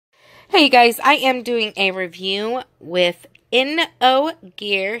Hey guys, I am doing a review with Inno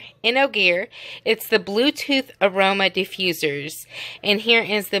Gear. It's the Bluetooth aroma diffusers. And here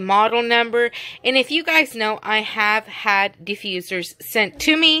is the model number. And if you guys know, I have had diffusers sent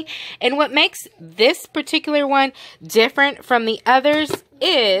to me. And what makes this particular one different from the others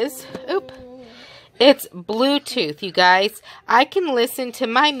is, it's Bluetooth, you guys. I can listen to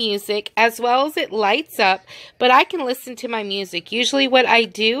my music as well as it lights up, but I can listen to my music. Usually what I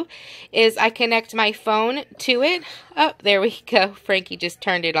do is I connect my phone to it. Oh, there we go. Frankie just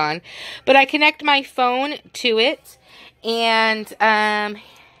turned it on. But I connect my phone to it, and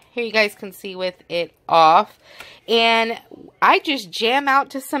here you guys can see with it off. And I just jam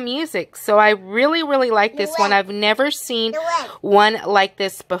out to some music. So I really, really like this one. I've never seen one like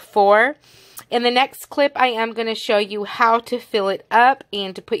this before. In the next clip, I am going to show you how to fill it up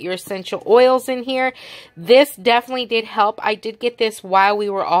and to put your essential oils in here. This definitely did help. I did get this while we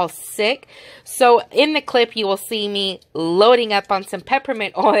were all sick. So in the clip, you will see me loading up on some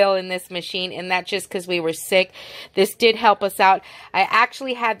peppermint oil in this machine, and that's just because we were sick. This did help us out. I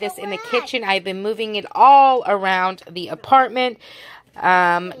actually had this in the kitchen. I've been moving it all around the apartment.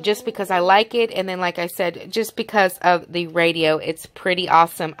 Just because I like it, and then like I said, just because of the radio. It's pretty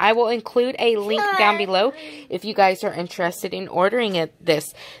awesome. I will include a link down below if you guys are interested in ordering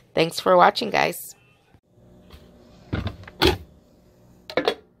this. Thanks for watching, guys.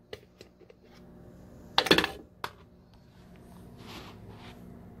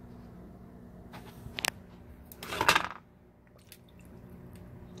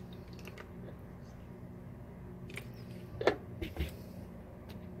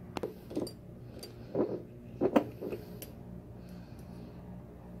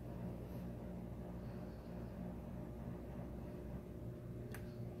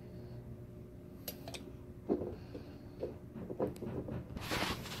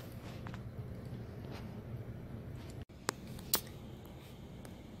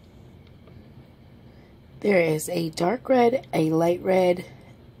 There is a dark red, a light red,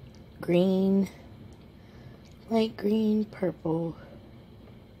 green, light green, purple.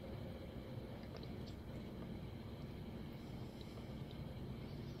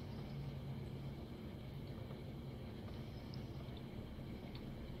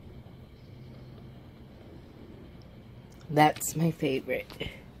 That's my favorite.